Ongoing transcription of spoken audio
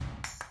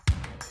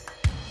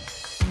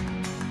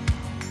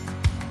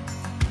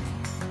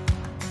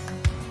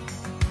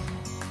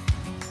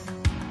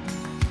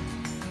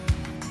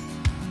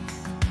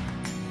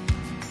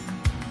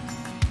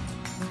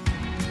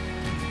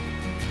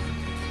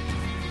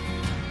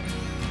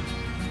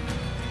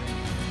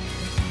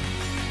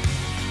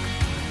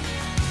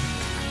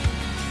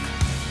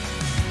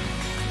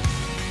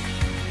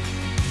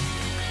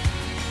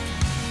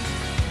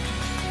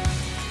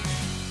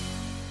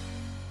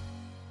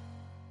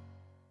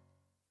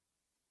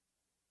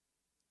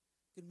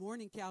Good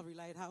morning, Calvary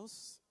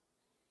Lighthouse.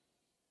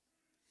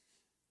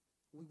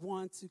 We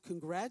want to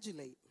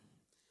congratulate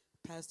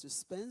Pastor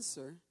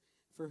Spencer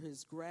for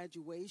his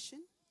graduation.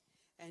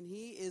 And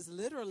he is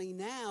literally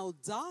now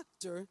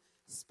Dr.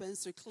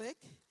 Spencer Click.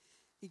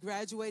 He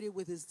graduated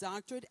with his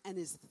doctorate, and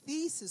his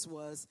thesis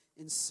was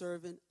in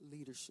servant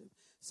leadership.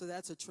 So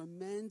that's a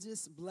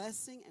tremendous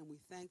blessing, and we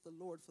thank the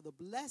Lord for the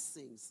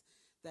blessings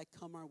that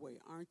come our way.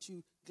 Aren't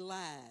you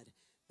glad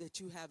that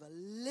you have a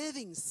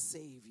living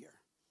Savior?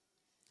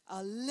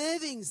 A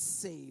living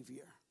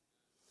Savior,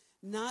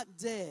 not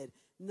dead,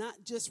 not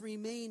just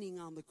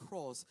remaining on the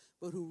cross,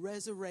 but who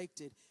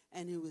resurrected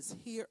and who is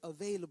here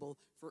available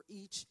for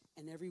each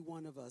and every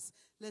one of us.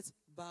 Let's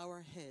bow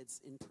our heads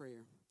in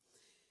prayer.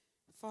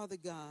 Father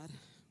God,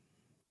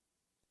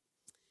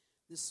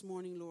 this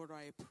morning, Lord,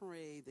 I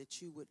pray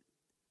that you would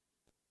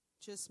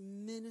just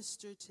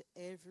minister to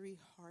every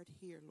heart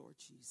here, Lord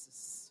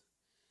Jesus.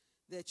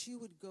 That you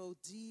would go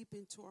deep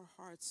into our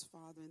hearts,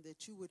 Father, and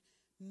that you would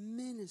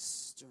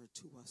minister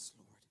to us,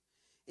 Lord,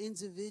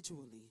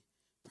 individually,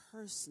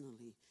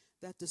 personally,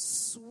 that the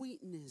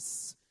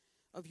sweetness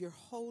of your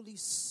Holy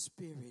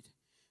Spirit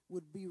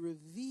would be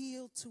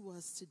revealed to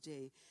us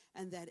today,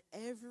 and that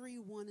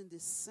everyone in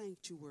this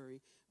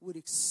sanctuary would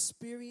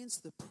experience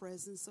the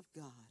presence of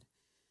God.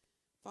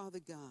 Father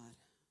God,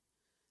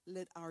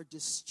 let our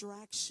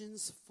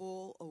distractions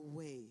fall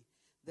away,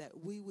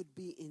 that we would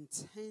be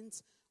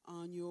intent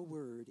on your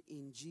word.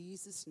 In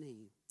Jesus'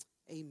 name,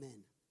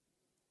 amen.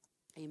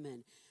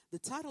 Amen. The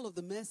title of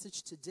the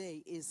message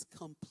today is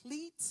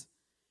Complete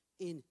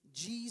in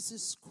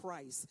Jesus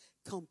Christ.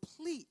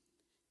 Complete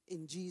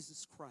in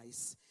Jesus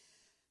Christ.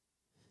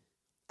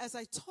 As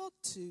I talk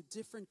to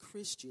different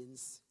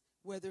Christians,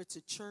 whether it's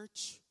a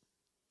church,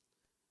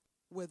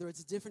 whether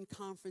it's different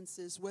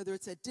conferences, whether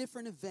it's at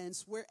different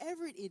events,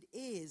 wherever it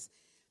is,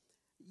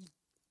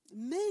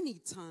 many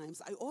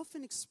times I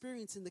often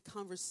experience in the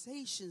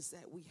conversations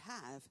that we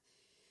have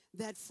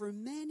that for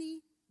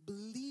many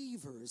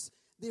believers,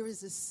 there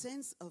is a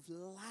sense of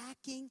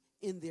lacking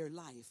in their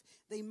life.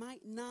 They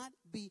might not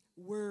be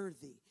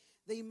worthy.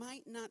 They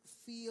might not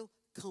feel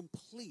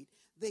complete.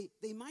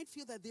 They might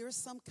feel that there is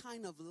some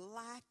kind of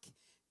lack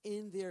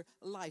in their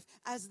life.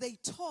 As they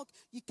talk,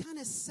 you kind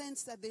of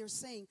sense that they're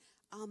saying,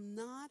 I'm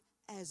not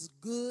as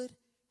good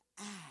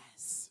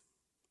as.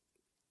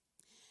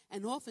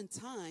 And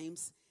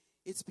oftentimes,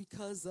 it's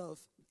because of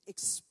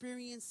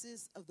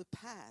experiences of the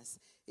past.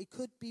 It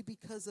could be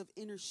because of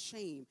inner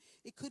shame.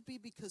 It could be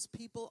because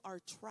people are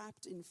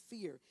trapped in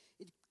fear.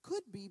 It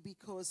could be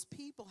because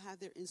people have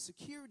their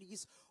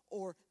insecurities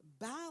or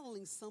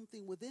battling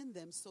something within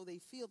them, so they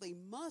feel they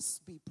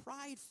must be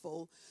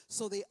prideful,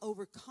 so they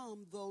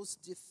overcome those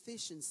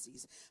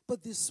deficiencies.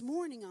 But this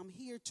morning, I'm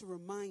here to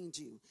remind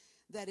you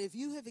that if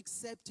you have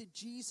accepted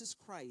Jesus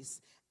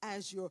Christ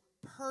as your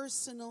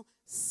personal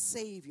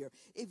Savior,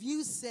 if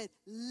you said,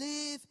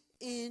 live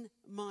in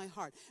my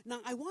heart. Now,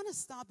 I want to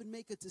stop and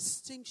make a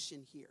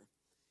distinction here.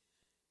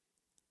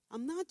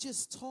 I'm not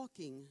just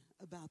talking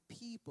about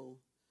people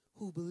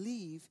who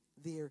believe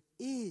there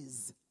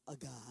is a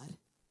God.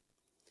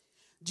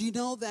 Do you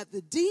know that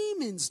the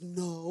demons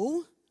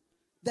know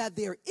that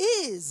there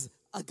is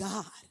a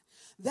God?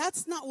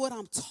 That's not what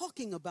I'm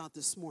talking about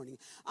this morning.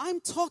 I'm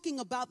talking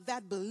about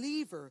that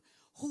believer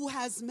who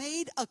has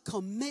made a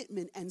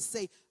commitment and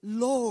say,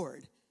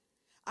 Lord,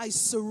 I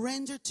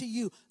surrender to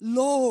you.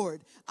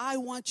 Lord, I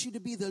want you to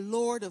be the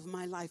Lord of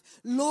my life.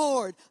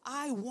 Lord,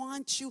 I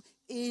want you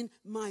in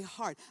my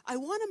heart. I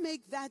want to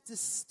make that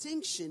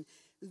distinction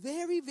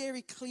very,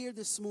 very clear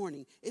this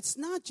morning. It's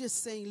not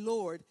just saying,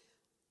 Lord,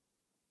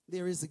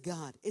 there is a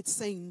God. It's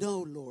saying, no,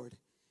 Lord,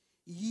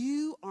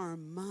 you are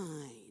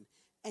mine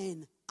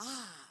and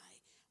I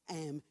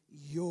am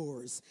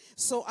yours.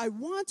 So I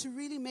want to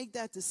really make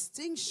that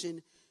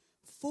distinction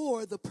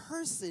for the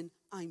person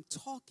I'm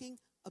talking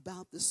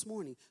about this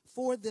morning,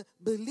 for the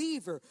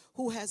believer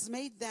who has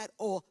made that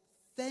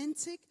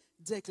authentic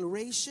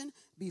declaration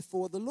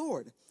before the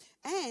Lord.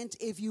 And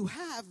if you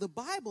have, the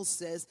Bible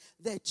says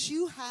that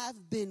you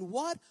have been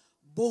what?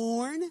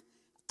 Born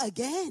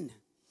again.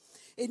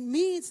 It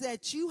means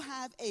that you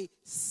have a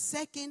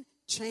second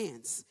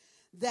chance.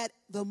 That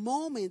the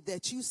moment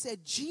that you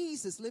said,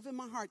 Jesus, live in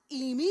my heart,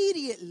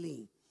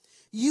 immediately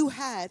you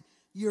had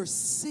your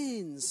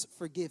sins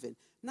forgiven.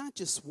 Not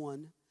just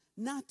one,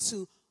 not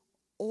two,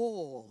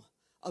 all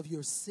of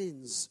your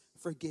sins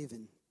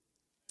forgiven.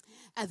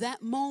 At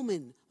that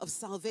moment of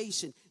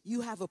salvation,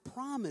 you have a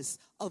promise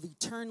of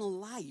eternal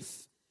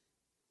life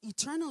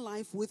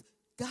with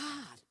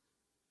God.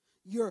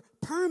 Your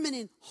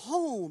permanent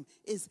home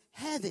is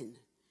heaven.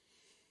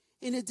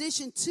 In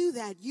addition to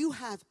that, you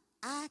have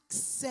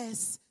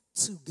access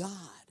to God.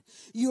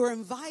 You are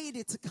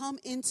invited to come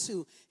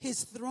into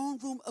his throne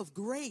room of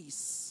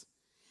grace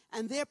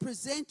and there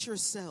present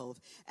yourself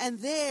and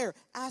there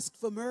ask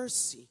for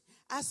mercy,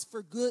 ask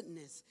for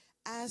goodness,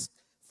 ask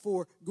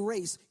for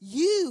grace.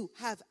 You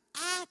have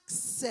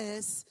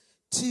access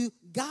to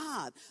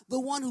God, the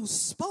one who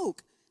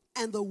spoke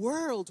and the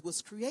world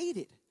was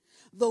created.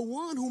 the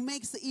one who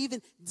makes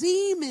even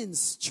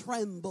demons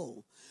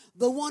tremble,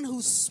 the one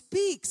who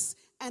speaks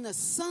and a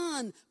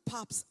sun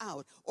pops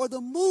out, or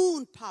the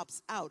moon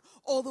pops out,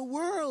 or the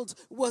world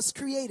was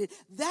created.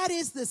 That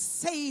is the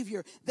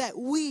Savior that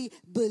we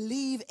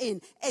believe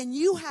in. And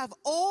you have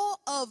all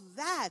of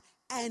that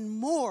and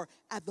more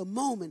at the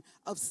moment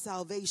of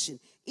salvation.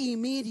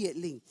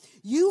 Immediately,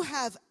 you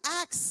have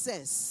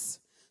access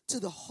to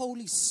the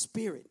Holy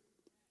Spirit.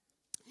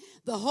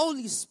 The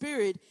Holy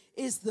Spirit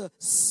is the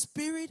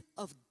Spirit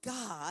of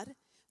God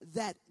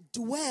that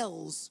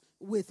dwells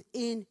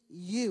within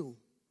you.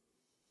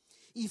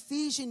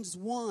 Ephesians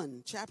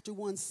 1, chapter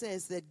 1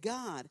 says that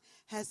God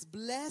has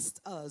blessed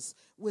us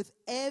with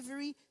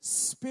every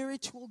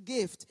spiritual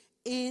gift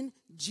in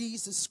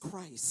Jesus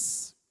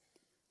Christ.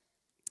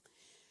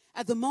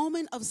 At the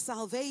moment of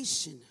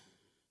salvation,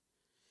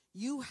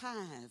 you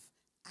have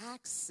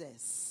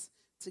access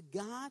to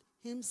God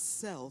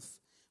Himself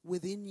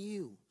within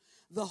you.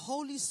 The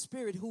Holy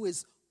Spirit who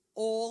is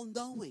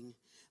all-knowing.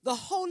 The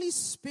Holy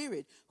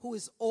Spirit who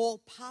is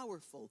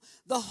all-powerful.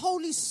 The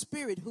Holy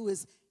Spirit who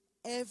is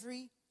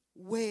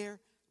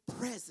everywhere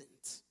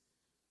present.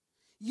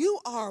 You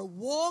are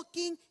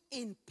walking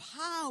in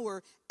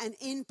power and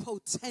in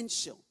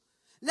potential.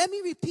 Let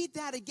me repeat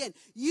that again.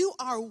 You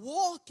are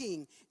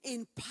walking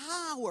in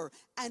power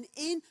and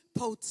in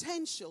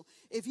potential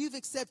if you've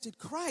accepted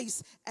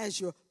Christ as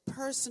your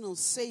personal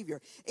Savior.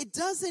 It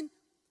doesn't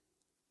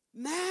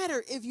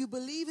matter if you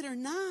believe it or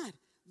not.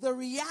 The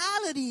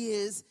reality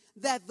is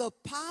that the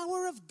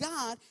power of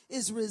God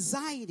is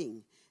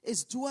residing,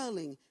 is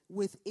dwelling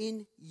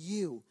within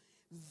you.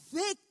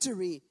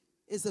 Victory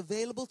is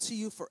available to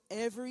you for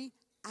every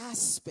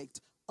aspect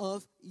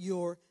of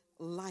your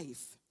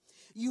life.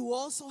 You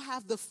also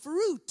have the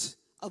fruit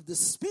of the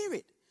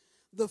Spirit.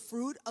 The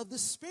fruit of the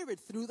Spirit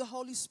through the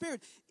Holy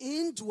Spirit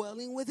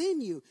indwelling within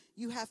you.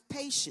 You have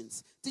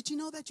patience. Did you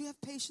know that you have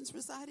patience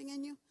residing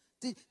in you?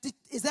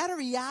 Is that a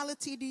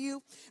reality to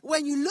you?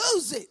 When you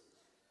lose it,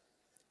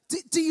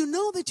 do you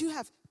know that you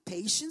have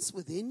patience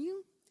within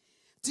you?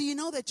 Do you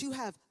know that you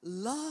have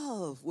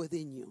love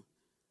within you?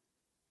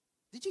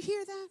 Did you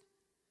hear that?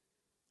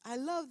 I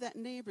love that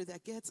neighbor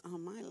that gets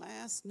on my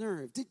last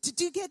nerve.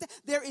 Did you get that?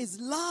 There is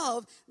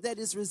love that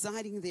is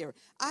residing there.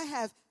 I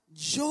have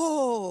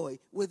joy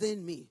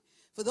within me.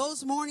 For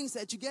those mornings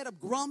that you get up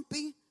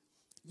grumpy,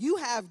 you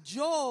have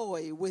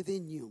joy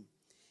within you.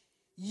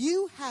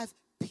 You have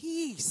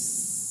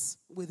peace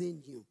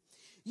within you.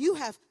 You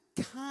have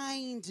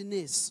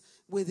kindness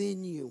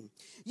within you.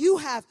 You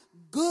have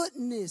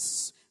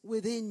goodness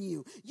within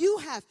you. You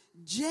have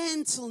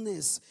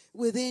gentleness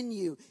within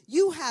you.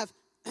 You have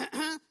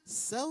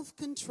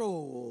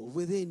self-control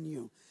within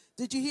you.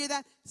 Did you hear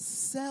that?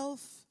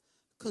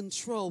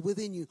 Self-control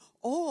within you.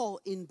 All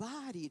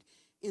embodied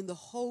in the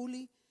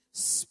Holy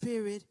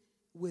Spirit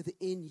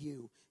within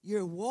you.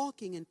 You're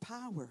walking in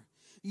power.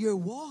 You're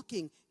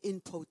walking in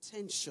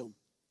potential.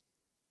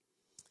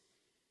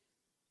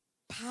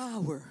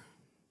 Power.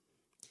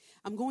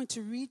 I'm going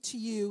to read to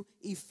you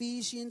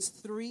Ephesians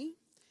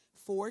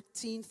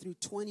 3:14 through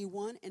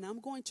 21, and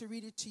I'm going to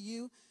read it to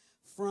you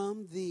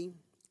from the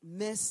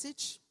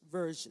Message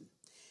version.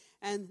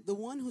 And the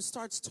one who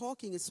starts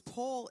talking is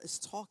Paul is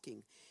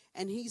talking,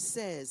 and he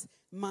says,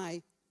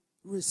 my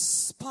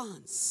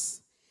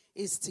response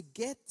is to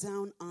get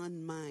down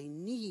on my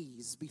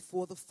knees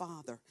before the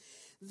Father,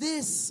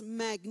 this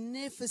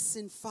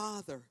magnificent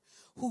Father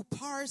who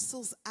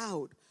parcels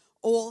out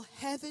all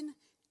heaven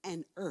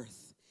and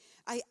earth.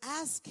 I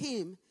ask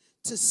Him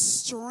to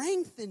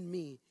strengthen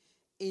me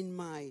in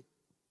my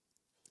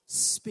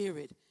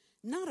spirit,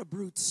 not a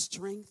brute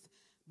strength,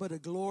 but a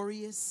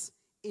glorious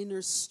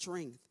inner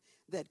strength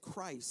that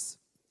Christ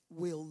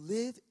will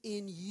live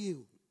in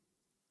you.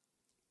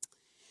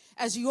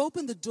 As you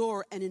open the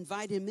door and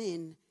invite Him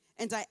in,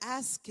 and I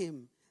ask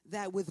Him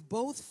that with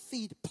both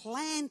feet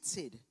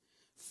planted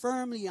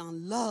firmly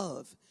on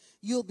love,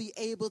 you'll be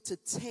able to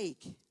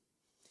take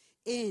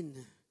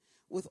in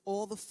with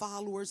all the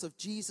followers of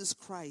Jesus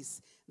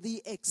Christ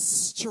the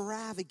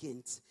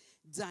extravagant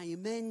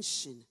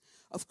dimension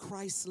of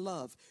Christ's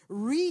love.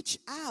 Reach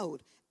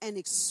out and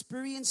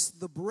experience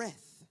the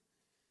breadth,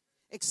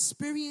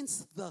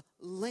 experience the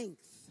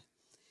length,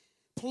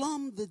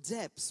 plumb the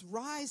depths,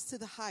 rise to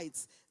the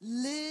heights,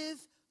 live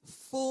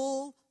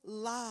full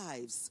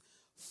lives,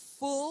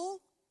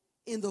 full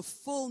in the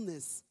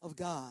fullness of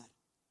God.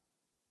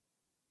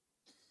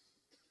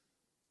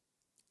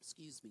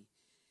 Excuse me.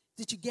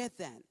 Did you get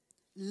that?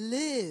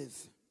 Live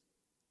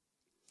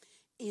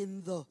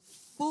in the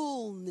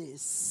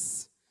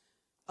fullness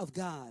of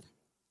God.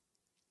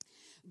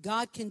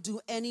 God can do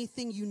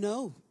anything you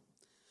know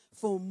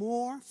for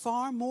more,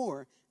 far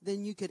more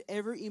than you could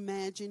ever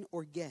imagine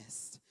or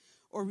guess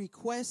or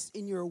request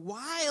in your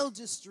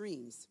wildest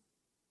dreams.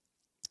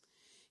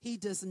 He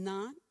does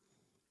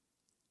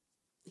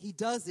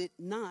it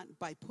not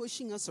by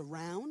pushing us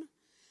around,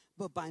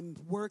 but by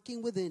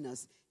working within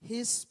us,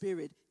 His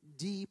Spirit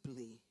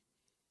deeply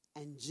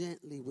and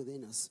gently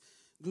within us.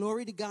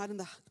 Glory to God in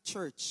the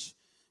church.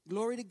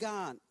 Glory to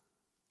God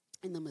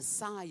in the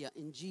Messiah,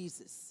 in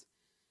Jesus.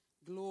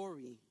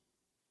 Glory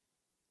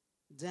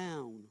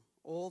down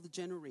all the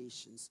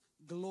generations.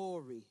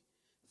 Glory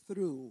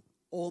through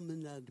all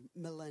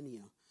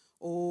millennia.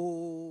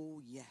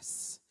 Oh,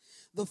 yes.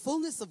 The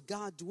fullness of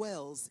God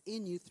dwells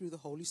in you through the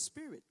Holy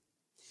Spirit.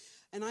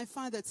 And I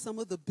find that some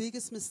of the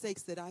biggest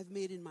mistakes that I've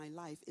made in my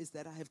life is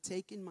that I have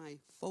taken my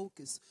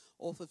focus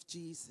off of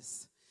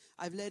Jesus.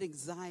 I've let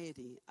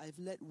anxiety, I've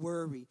let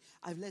worry,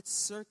 I've let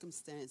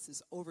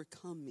circumstances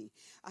overcome me.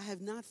 I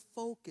have not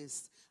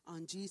focused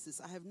on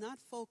Jesus. I have not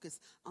focused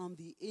on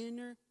the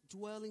inner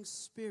dwelling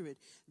spirit,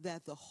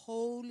 that the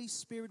Holy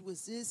Spirit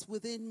is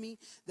within me,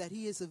 that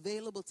he is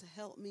available to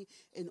help me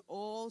in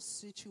all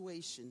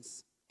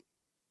situations.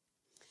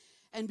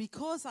 And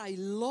because I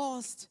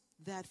lost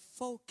that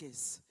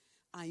focus,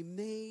 I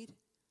made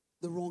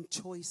the wrong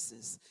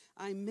choices.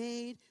 I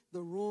made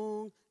the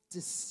wrong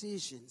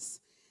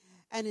decisions.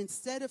 And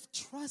instead of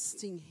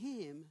trusting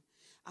him,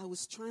 I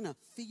was trying to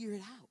figure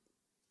it out.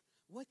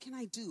 What can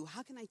I do?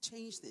 How can I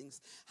change things?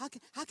 How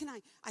can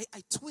I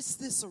twist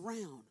this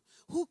around?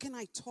 Who can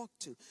I talk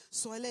to?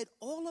 So I let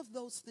all of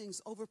those things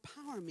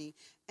overpower me,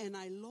 and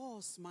I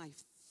lost my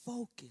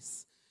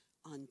focus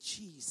on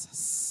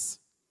Jesus.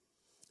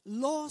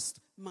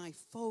 Lost my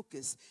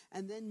focus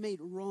and then made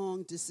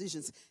wrong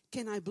decisions.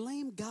 Can I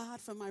blame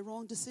God for my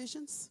wrong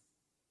decisions?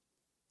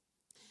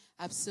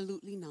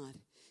 Absolutely not.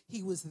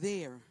 He was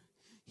there.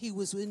 He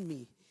was in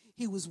me.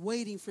 He was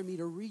waiting for me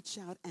to reach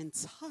out and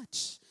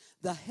touch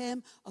the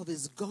hem of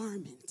his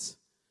garment,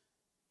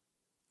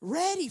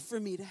 ready for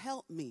me to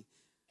help me.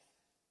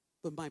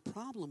 But my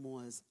problem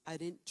was I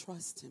didn't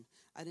trust him.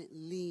 I didn't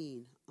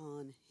lean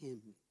on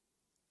him.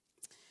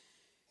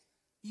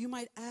 You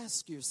might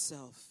ask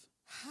yourself,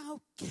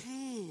 how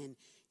can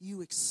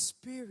you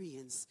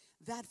experience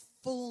that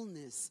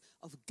fullness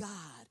of God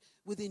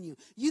within you?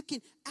 You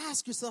can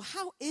ask yourself,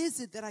 how is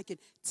it that I can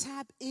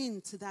tap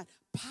into that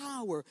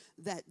power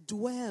that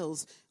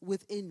dwells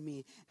within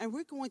me? And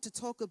we're going to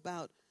talk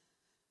about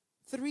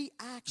 3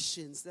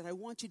 actions that I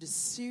want you to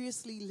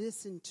seriously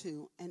listen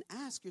to and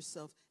ask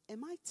yourself,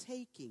 am I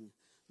taking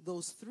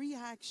those 3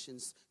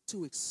 actions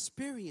to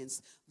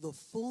experience the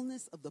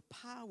fullness of the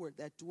power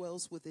that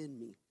dwells within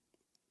me?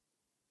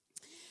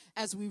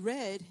 As we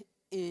read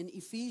in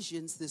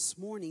Ephesians this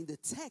morning, the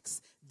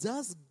text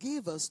does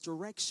give us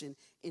direction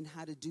in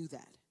how to do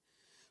that.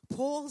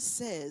 Paul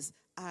says,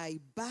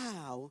 I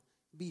bow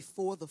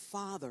before the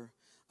Father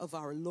of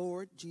our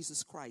Lord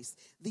Jesus Christ.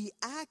 The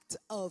act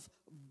of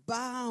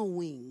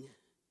bowing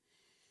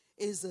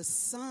is a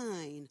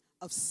sign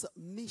of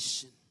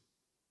submission.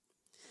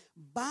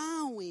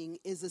 Bowing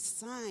is a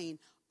sign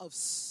of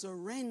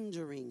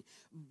surrendering.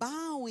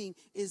 Bowing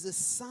is a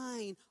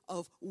sign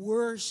of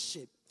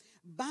worship.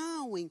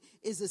 Bowing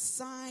is a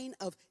sign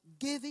of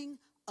giving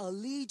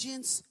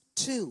allegiance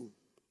to.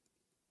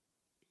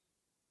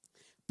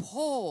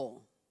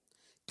 Paul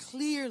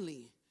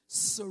clearly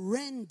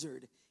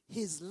surrendered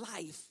his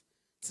life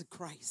to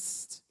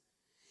Christ.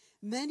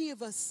 Many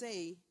of us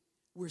say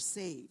we're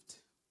saved.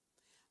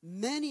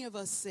 Many of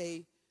us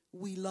say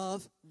we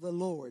love the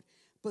Lord.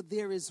 But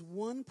there is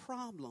one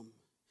problem,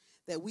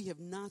 that we have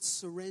not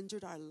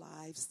surrendered our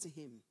lives to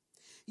him.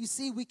 You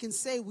see, we can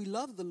say we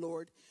love the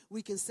Lord.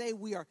 We can say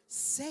we are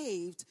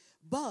saved,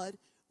 but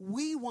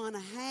we want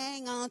to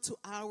hang on to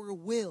our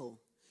will.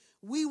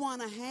 We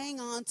want to hang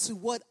on to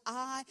what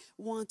I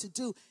want to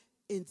do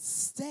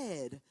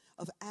instead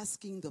of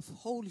asking the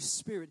Holy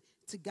Spirit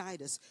to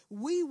guide us.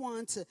 We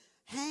want to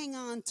hang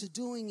on to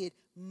doing it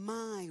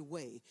my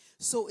way.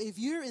 So if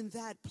you're in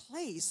that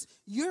place,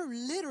 you're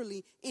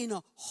literally in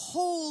a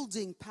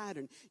holding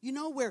pattern. You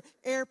know where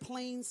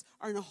airplanes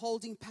are in a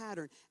holding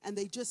pattern and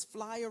they just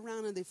fly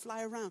around and they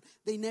fly around.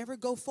 They never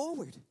go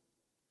forward.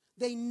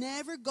 They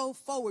never go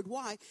forward.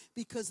 Why?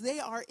 Because they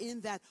are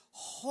in that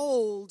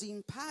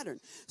holding pattern.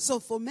 So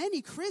for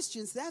many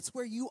Christians, that's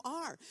where you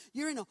are.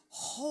 You're in a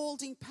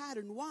holding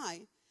pattern.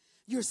 Why?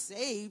 You're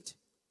saved.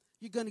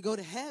 You're going to go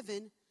to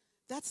heaven.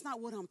 That's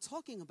not what I'm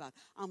talking about.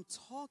 I'm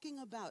talking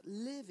about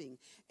living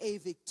a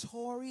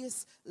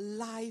victorious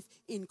life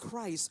in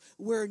Christ,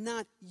 where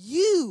not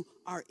you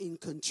are in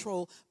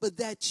control, but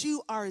that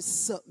you are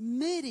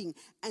submitting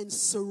and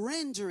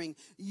surrendering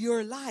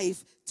your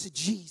life to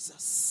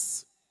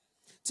Jesus.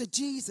 To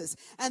Jesus.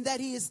 And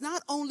that he is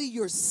not only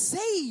your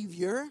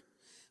Savior,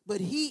 but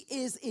he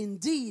is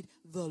indeed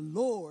the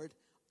Lord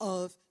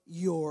of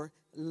your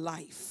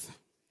life.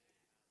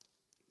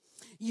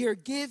 You're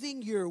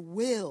giving your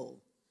will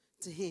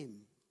to him.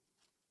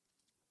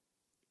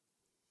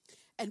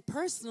 And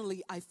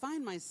personally, I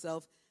find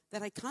myself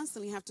that I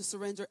constantly have to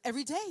surrender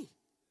every day.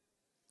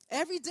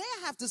 Every day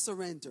I have to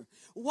surrender.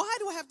 Why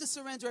do I have to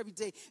surrender every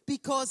day?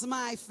 Because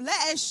my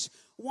flesh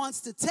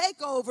wants to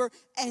take over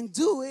and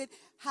do it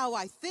how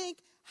I think,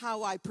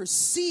 how I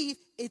perceive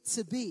it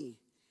to be.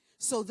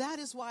 So that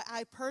is why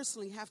I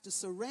personally have to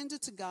surrender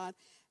to God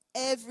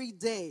every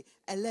day.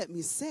 And let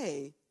me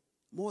say,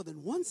 more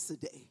than once a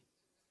day.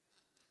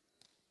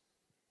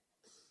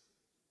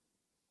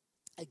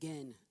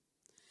 Again,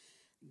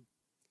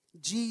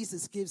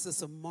 Jesus gives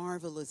us a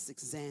marvelous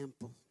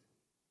example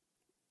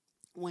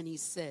when he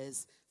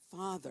says,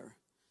 Father,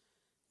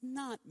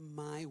 not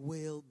my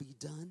will be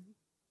done,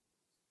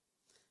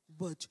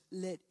 but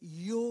let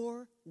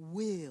your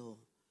will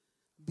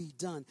be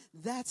done.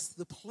 That's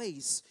the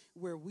place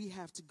where we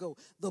have to go.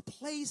 The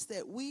place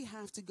that we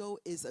have to go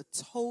is a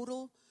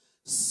total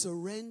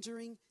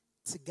surrendering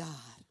to God.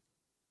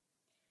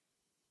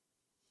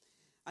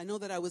 I know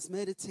that I was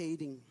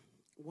meditating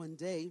one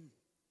day,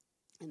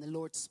 and the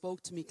Lord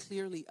spoke to me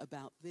clearly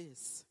about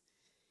this.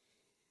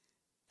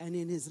 And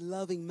in his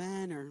loving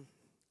manner,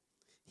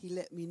 he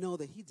let me know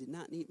that he did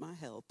not need my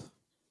help.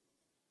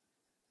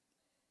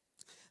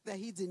 That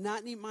he did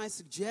not need my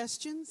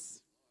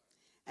suggestions,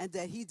 and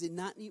that he did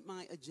not need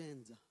my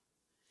agenda.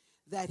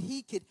 That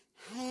he could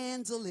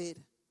handle it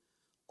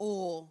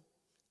all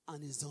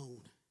on his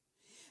own.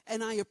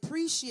 And I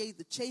appreciate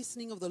the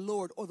chastening of the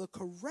Lord, or the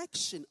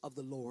correction of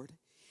the Lord,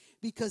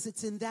 because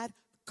it's in that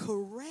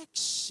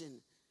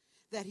correction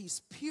that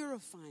he's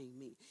purifying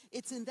me.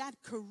 It's in that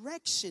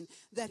correction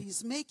that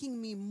he's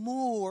making me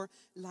more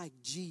like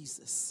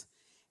Jesus.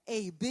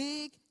 A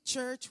big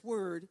church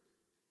word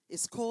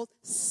is called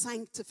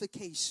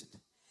sanctification.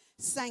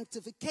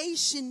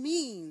 Sanctification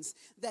means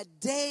that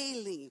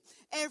daily,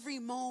 every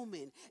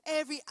moment,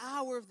 every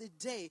hour of the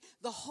day,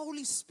 the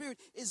Holy Spirit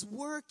is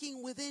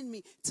working within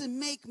me to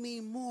make me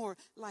more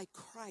like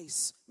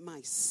Christ,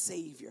 my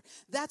Savior.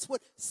 That's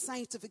what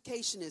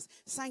sanctification is.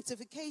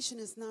 Sanctification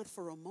is not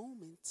for a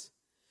moment.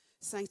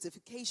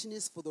 Sanctification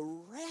is for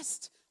the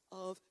rest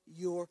of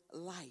your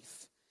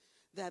life.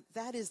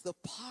 That is the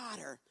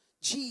potter,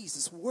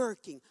 Jesus,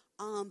 working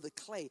on the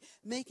clay,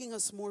 making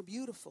us more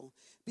beautiful,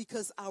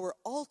 because our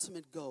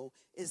ultimate goal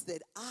is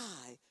that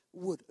I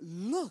would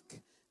look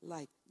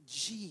like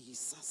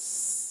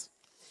Jesus.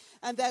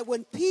 And that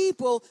when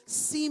people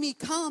see me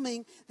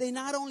coming, they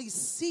not only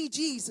see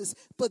Jesus,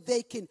 but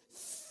they can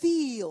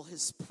feel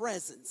his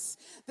presence.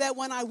 That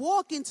when I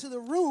walk into the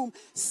room,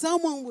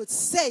 someone would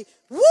say,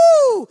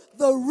 woo,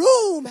 the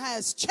room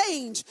has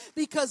changed,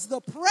 because the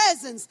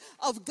presence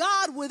of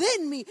God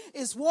within me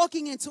is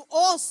walking into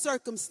all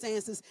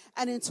circumstances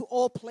and into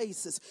all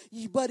places.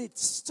 But it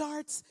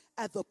starts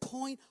at the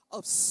point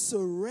of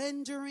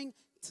surrendering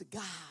to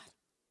God.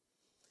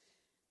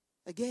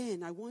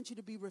 Again, I want you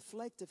to be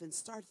reflective and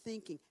start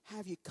thinking,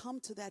 have you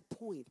come to that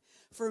point?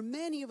 For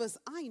many of us,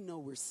 I know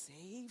we're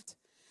saved.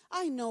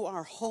 I know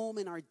our home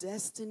and our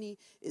destiny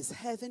is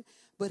heaven,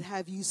 but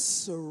have you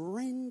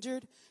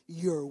surrendered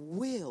your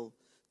will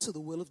to the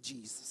will of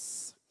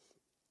Jesus?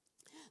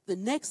 The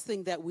next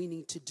thing that we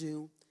need to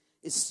do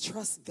is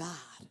trust God.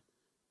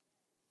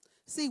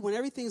 See, when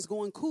everything's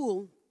going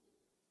cool,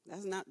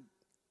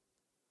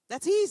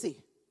 that's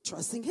easy,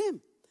 trusting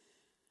him.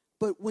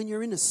 But when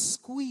you're in a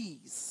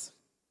squeeze,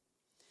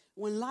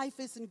 when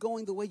life isn't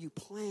going the way you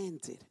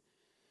planned it,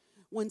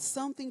 when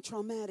something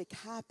traumatic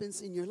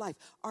happens in your life,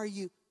 are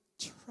you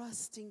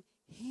trusting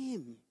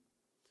him?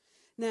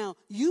 Now,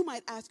 you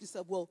might ask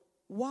yourself, well,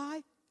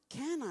 why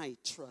can I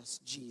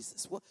trust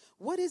Jesus?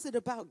 What is it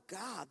about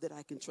God that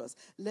I can trust?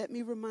 Let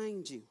me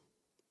remind you,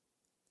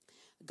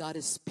 God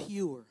is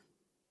pure.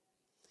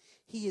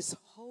 He is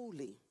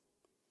holy.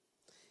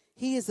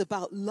 He is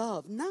about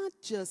love, not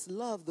just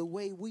love the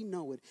way we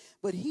know it,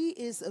 but he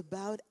is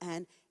about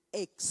an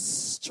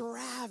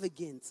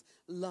extravagant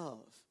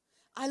love.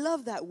 I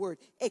love that word,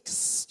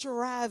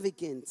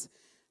 extravagant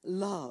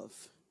love.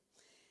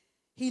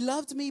 He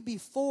loved me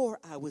before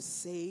I was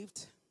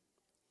saved,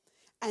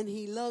 and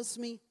he loves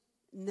me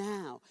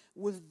now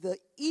with the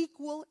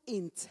equal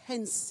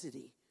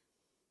intensity.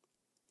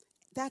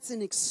 That's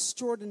an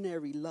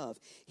extraordinary love.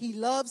 He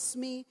loves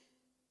me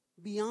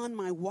beyond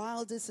my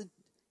wildest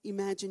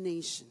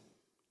imagination.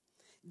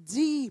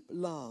 Deep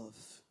love.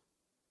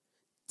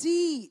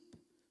 Deep,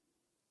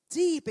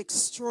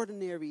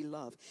 extraordinary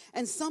love.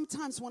 And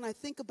sometimes when I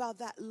think about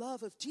that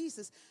love of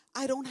Jesus,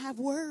 I don't have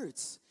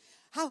words.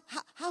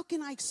 How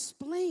can I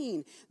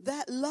explain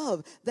that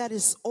love that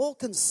is all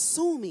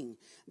consuming,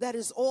 that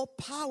is all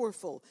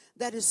powerful,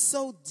 that is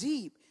so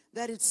deep,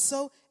 that is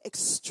so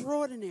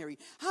extraordinary?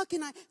 How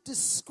can I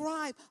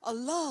describe a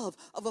love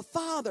of a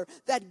father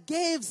that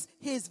gives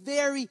his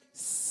very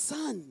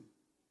son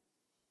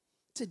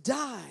to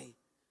die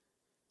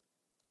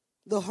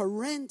the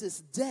horrendous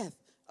death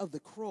of the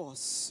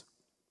cross,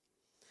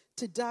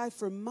 to die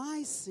for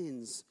my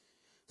sins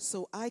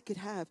so I could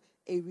have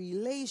a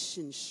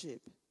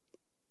relationship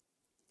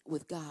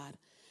with God?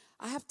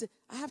 I have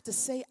to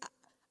say,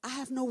 I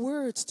have no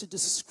words to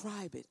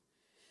describe it.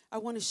 I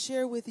want to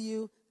share with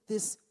you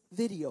this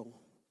video,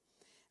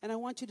 and I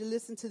want you to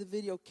listen to the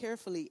video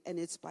carefully, and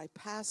it's by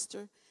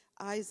Pastor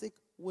Isaac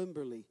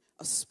Wimberly,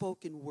 a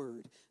spoken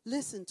word.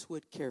 Listen to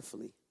it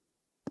carefully.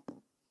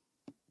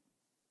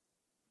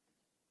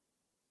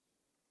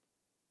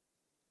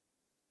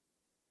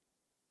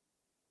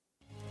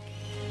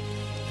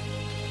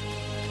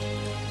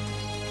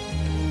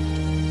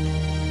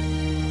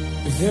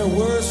 If there are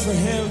words for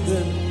him,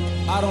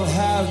 then I don't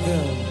have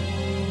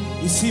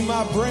them. You see,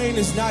 my brain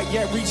has not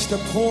yet reached the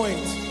point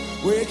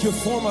where it could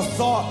form a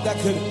thought that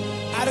could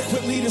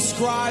adequately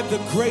describe the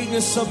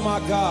greatness of my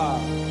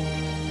God.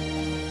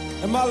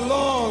 And my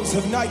lungs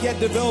have not yet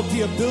developed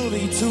the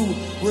ability to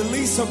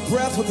release a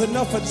breath with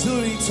enough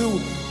agility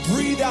to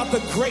breathe out the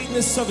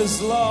greatness of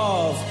his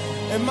love.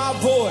 And my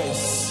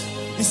voice,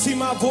 you see,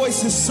 my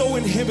voice is so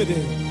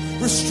inhibited,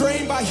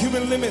 restrained by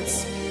human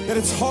limits, that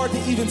it's hard to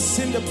even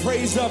send a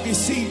praise up. You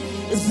see,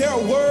 if there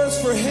are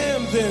words for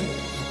him, then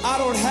I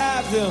don't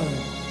have them.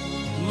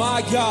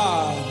 My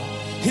God,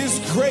 his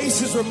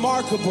grace is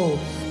remarkable.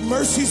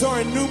 Mercies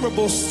are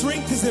innumerable.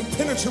 Strength is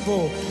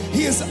impenetrable.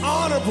 He is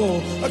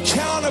honorable,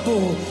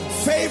 accountable,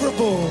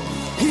 favorable.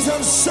 He's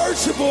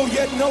unsearchable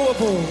yet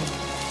knowable.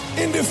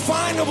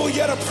 Indefinable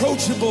yet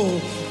approachable.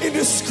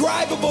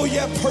 Indescribable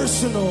yet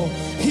personal.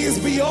 He is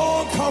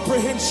beyond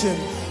comprehension,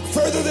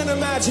 further than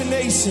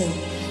imagination.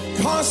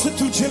 Constant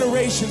through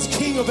generations,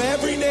 king of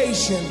every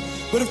nation.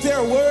 But if there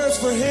are words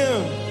for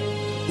him,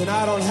 then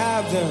I don't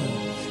have them.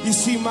 You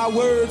see, my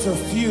words are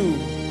few.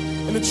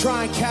 And to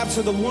try and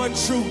capture the one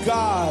true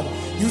God,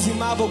 using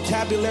my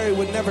vocabulary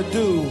would never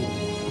do.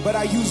 But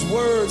I use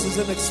words as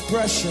an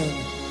expression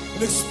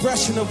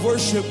of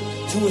worship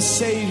to a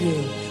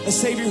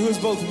Savior who is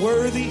both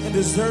worthy and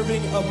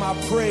deserving of my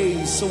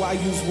praise. So I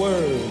use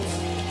words.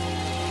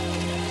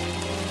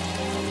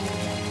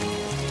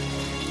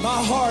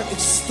 My heart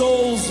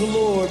extols the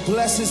Lord,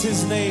 blesses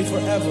his name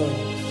forever.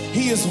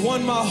 He has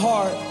won my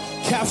heart,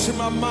 captured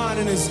my mind,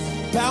 and has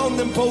bound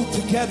them both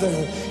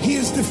together. He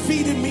has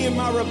defeated me in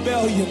my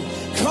rebellion,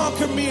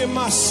 conquered me in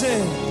my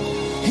sin.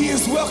 He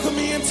has welcomed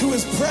me into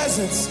his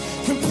presence,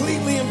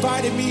 completely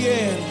invited me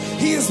in.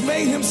 He has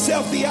made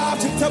himself the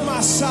object of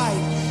my sight,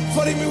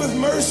 flooding me with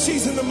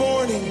mercies in the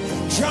morning,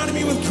 drowning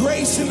me with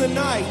grace in the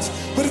night.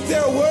 But if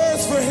there are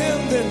words for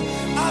him, then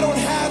I don't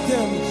have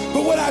them.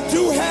 But what I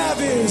do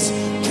have is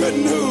good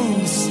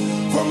news.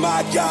 For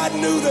my God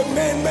knew that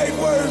man-made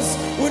words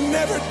would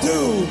never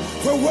do.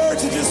 For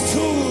words are just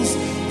tools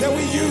that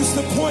we use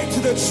to point to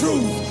the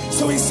truth.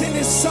 So he sent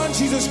his son,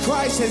 Jesus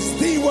Christ, as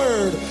the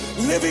word,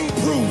 living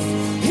proof.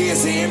 He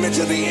is the image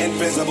of the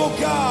invisible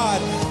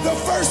God, the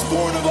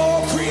firstborn of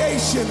all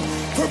creation.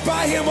 For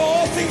by him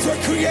all things were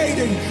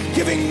created,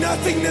 giving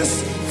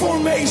nothingness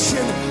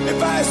formation. And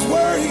by his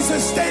word he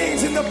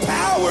sustains in the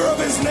power of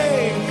his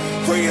name.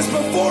 For he is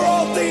before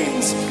all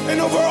things, and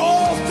over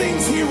all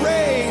things he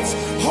reigns.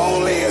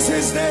 Holy is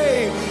his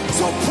name,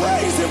 so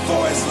praise him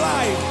for his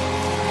life.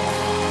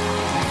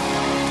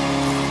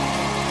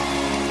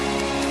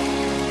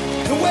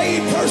 The way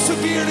he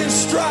persevered in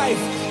strife,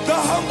 the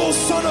humble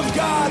Son of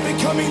God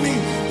becoming the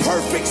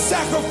perfect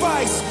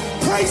sacrifice.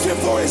 Praise him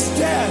for his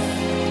death.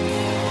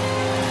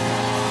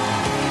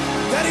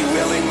 That he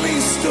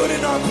willingly stood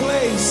in our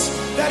place,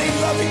 that he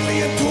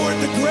lovingly endured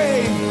the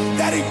grave,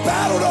 that he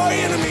battled our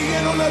enemy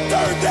and on the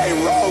third day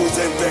rose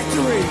in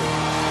victory.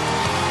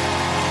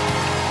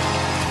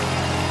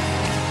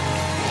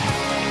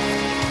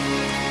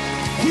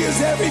 He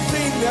is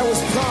everything that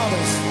was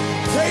promised.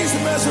 Praise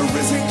him as a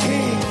risen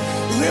king.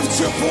 Lift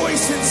your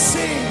voice and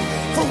sing,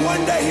 for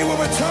one day he will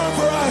return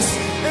for us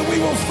and we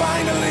will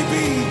finally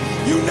be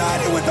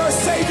united with our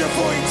Savior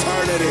for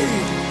eternity.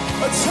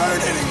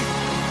 Eternity.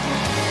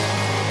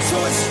 So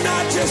it's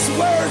not just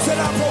words that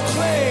I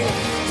proclaim,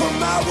 for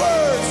my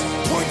words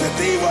point to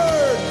the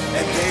word,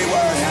 and the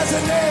word has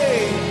a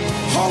name.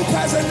 Hope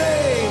has a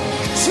name.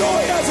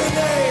 Joy has a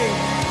name.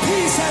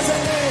 Peace has a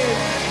name.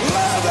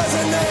 Love has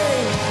a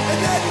name. And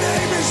that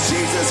name is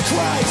Jesus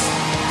Christ.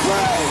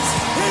 Praise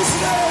his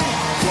name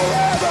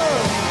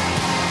forever.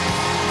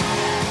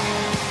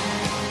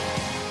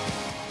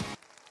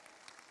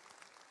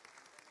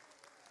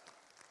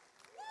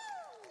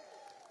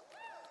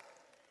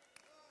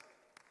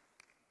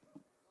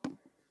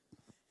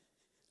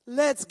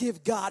 Let's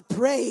give God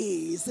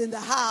praise in the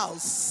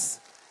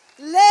house.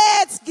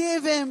 Let's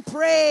give him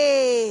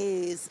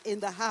praise in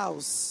the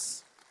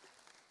house.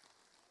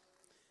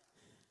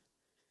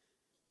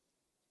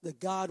 The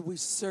God we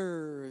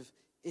serve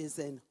is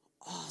an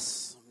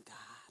awesome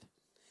God.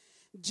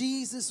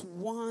 Jesus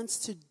wants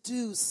to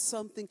do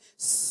something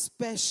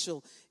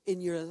special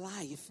in your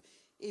life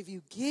if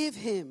you give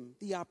him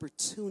the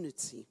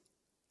opportunity.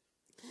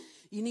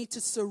 You need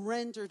to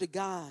surrender to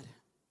God.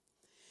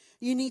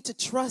 You need to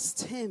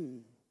trust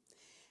him.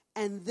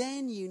 And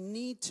then you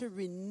need to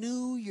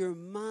renew your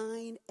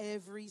mind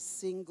every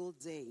single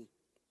day.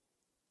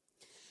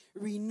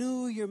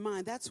 Renew your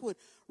mind. That's what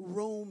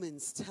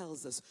Romans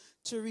tells us.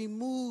 To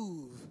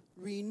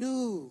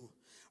renew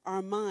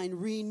our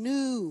mind.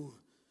 Renew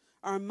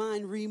our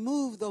mind.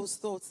 Remove those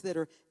thoughts that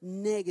are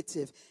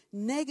negative.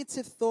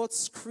 Negative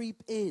thoughts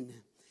creep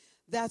in.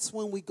 That's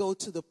when we go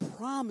to the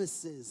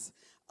promises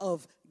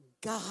of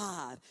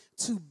God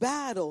to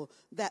battle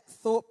that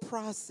thought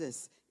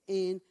process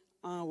in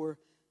our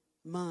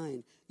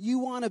mind. You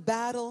want to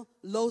battle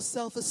low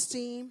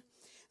self-esteem?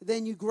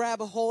 Then you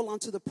grab a hold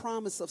onto the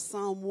promise of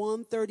Psalm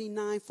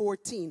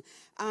 139:14.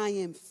 I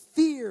am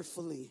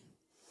fearfully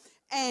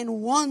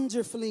and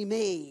wonderfully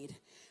made.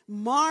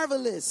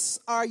 Marvelous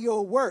are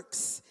your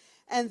works,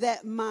 and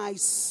that my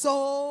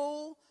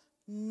soul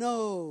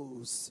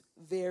knows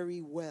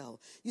very well.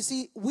 You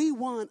see, we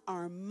want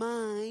our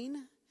mind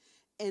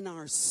and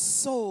our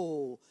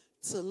soul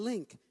to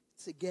link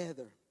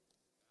together.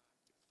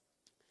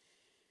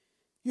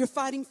 You're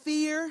fighting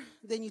fear,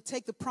 then you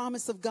take the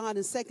promise of God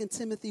in 2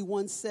 Timothy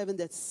 1:7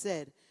 that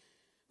said,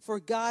 "For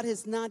God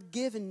has not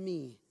given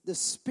me the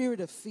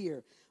spirit of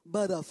fear,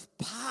 but of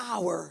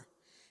power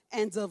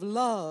and of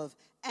love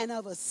and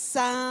of a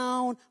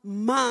sound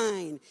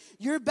mind."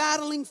 You're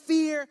battling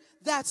fear,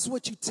 that's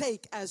what you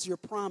take as your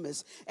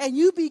promise. And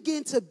you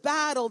begin to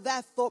battle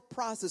that thought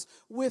process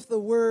with the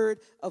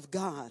word of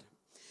God.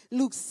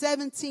 Luke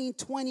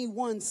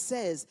 17:21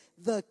 says,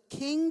 "The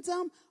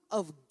kingdom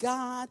of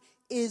God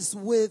is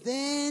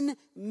within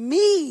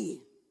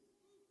me."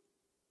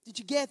 Did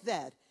you get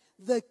that?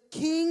 The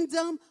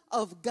kingdom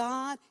of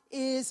God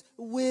is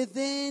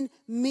within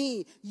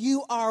me.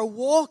 You are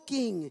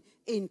walking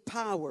in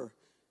power.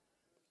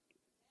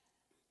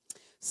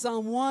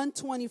 Psalm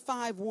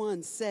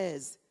 125:1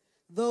 says,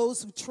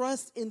 "Those who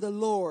trust in the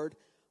Lord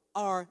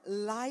are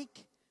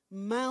like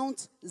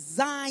Mount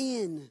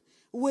Zion,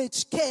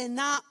 which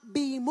cannot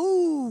be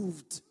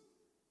moved,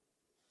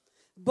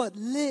 but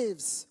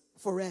lives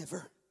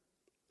forever."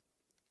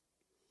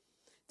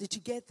 Did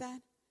you get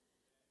that?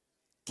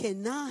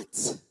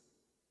 Cannot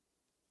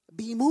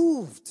be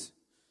moved.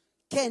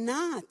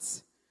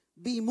 Cannot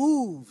be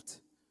moved.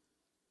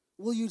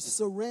 Will you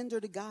surrender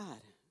to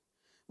God?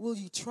 Will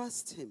you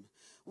trust him?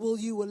 Will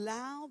you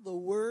allow the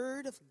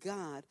word of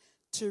God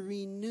to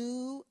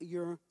renew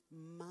your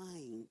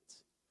mind?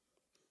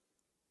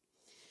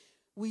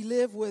 We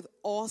live with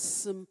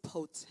awesome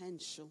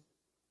potential,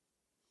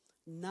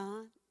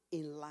 not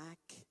in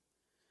lack.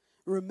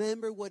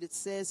 Remember what it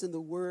says in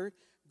the word,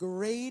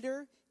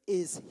 greater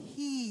is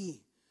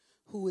he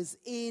who is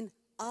in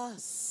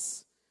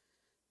us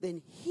than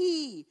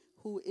he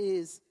who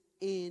is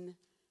in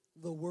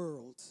the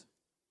world.